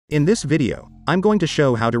In this video, I'm going to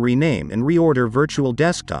show how to rename and reorder virtual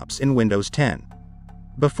desktops in Windows 10.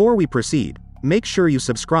 Before we proceed, make sure you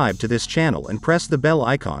subscribe to this channel and press the bell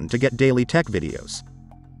icon to get daily tech videos.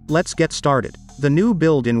 Let's get started. The new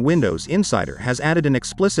build in Windows Insider has added an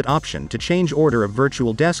explicit option to change order of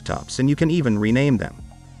virtual desktops, and you can even rename them.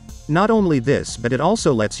 Not only this, but it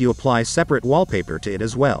also lets you apply separate wallpaper to it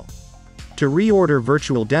as well. To reorder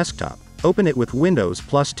virtual desktop, open it with Windows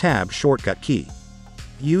plus Tab shortcut key.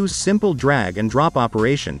 Use simple drag and drop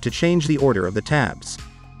operation to change the order of the tabs.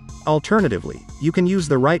 Alternatively, you can use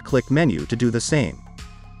the right-click menu to do the same.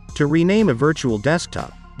 To rename a virtual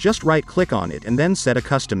desktop, just right-click on it and then set a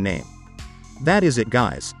custom name. That is it,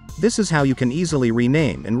 guys. This is how you can easily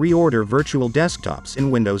rename and reorder virtual desktops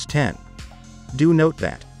in Windows 10. Do note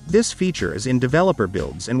that this feature is in developer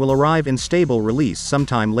builds and will arrive in stable release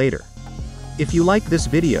sometime later. If you like this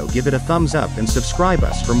video, give it a thumbs up and subscribe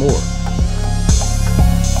us for more.